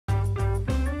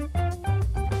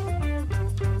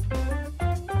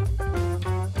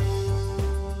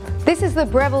This is the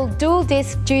Breville dual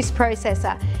disc juice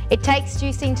processor. It takes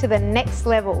juicing to the next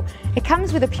level. It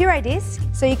comes with a puree disc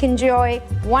so you can enjoy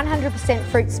 100%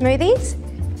 fruit smoothies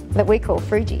that we call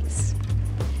frugies.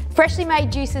 Freshly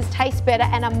made juices taste better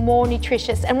and are more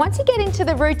nutritious, and once you get into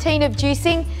the routine of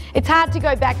juicing, it's hard to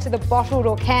go back to the bottled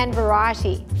or canned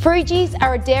variety. Frugies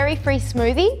are a dairy-free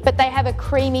smoothie, but they have a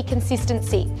creamy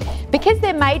consistency. Because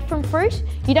they're made from fruit,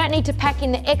 you don't need to pack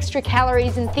in the extra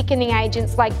calories and thickening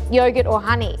agents like yogurt or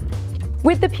honey.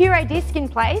 With the puree disc in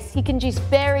place, you can juice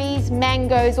berries,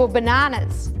 mangoes or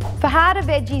bananas. For harder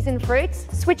veggies and fruits,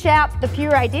 switch out the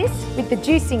puree disc with the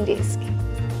juicing disc.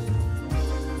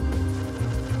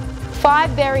 5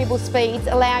 variable speeds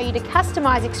allow you to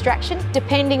customise extraction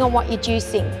depending on what you're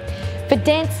juicing. For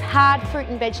dense, hard fruit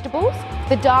and vegetables,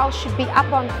 the dial should be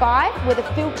up on 5 where the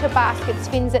filter basket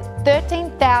spins at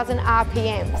 13,000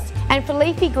 RPMs. And for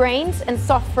leafy greens and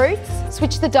soft fruits,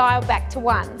 switch the dial back to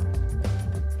 1.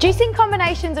 Juicing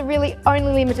combinations are really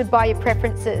only limited by your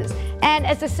preferences, and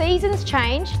as the seasons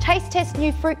change, taste test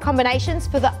new fruit combinations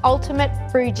for the ultimate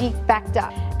frugy factor.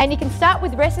 And you can start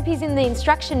with recipes in the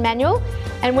instruction manual,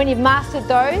 and when you've mastered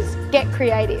those, get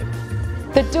creative.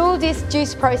 The dual disc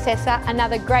juice processor,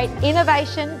 another great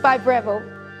innovation by Breville.